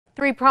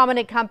Three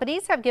prominent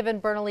companies have given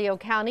Bernalillo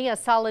County a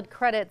solid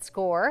credit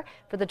score.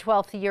 For the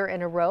 12th year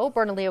in a row,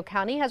 Bernalillo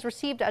County has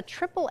received a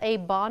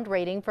AAA bond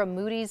rating from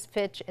Moody's,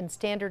 Fitch, and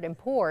Standard &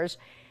 Poor's.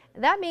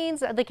 That means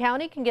the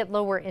county can get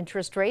lower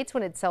interest rates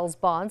when it sells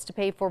bonds to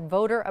pay for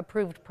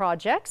voter-approved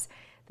projects.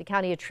 The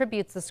county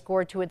attributes the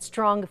score to its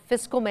strong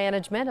fiscal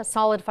management, a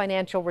solid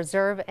financial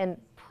reserve,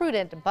 and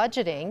prudent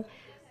budgeting.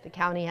 The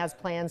county has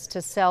plans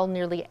to sell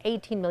nearly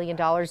 $18 million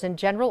in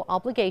general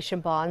obligation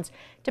bonds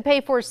to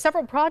pay for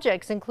several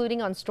projects,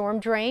 including on storm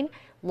drain,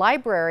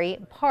 library,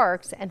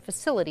 parks, and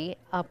facility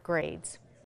upgrades.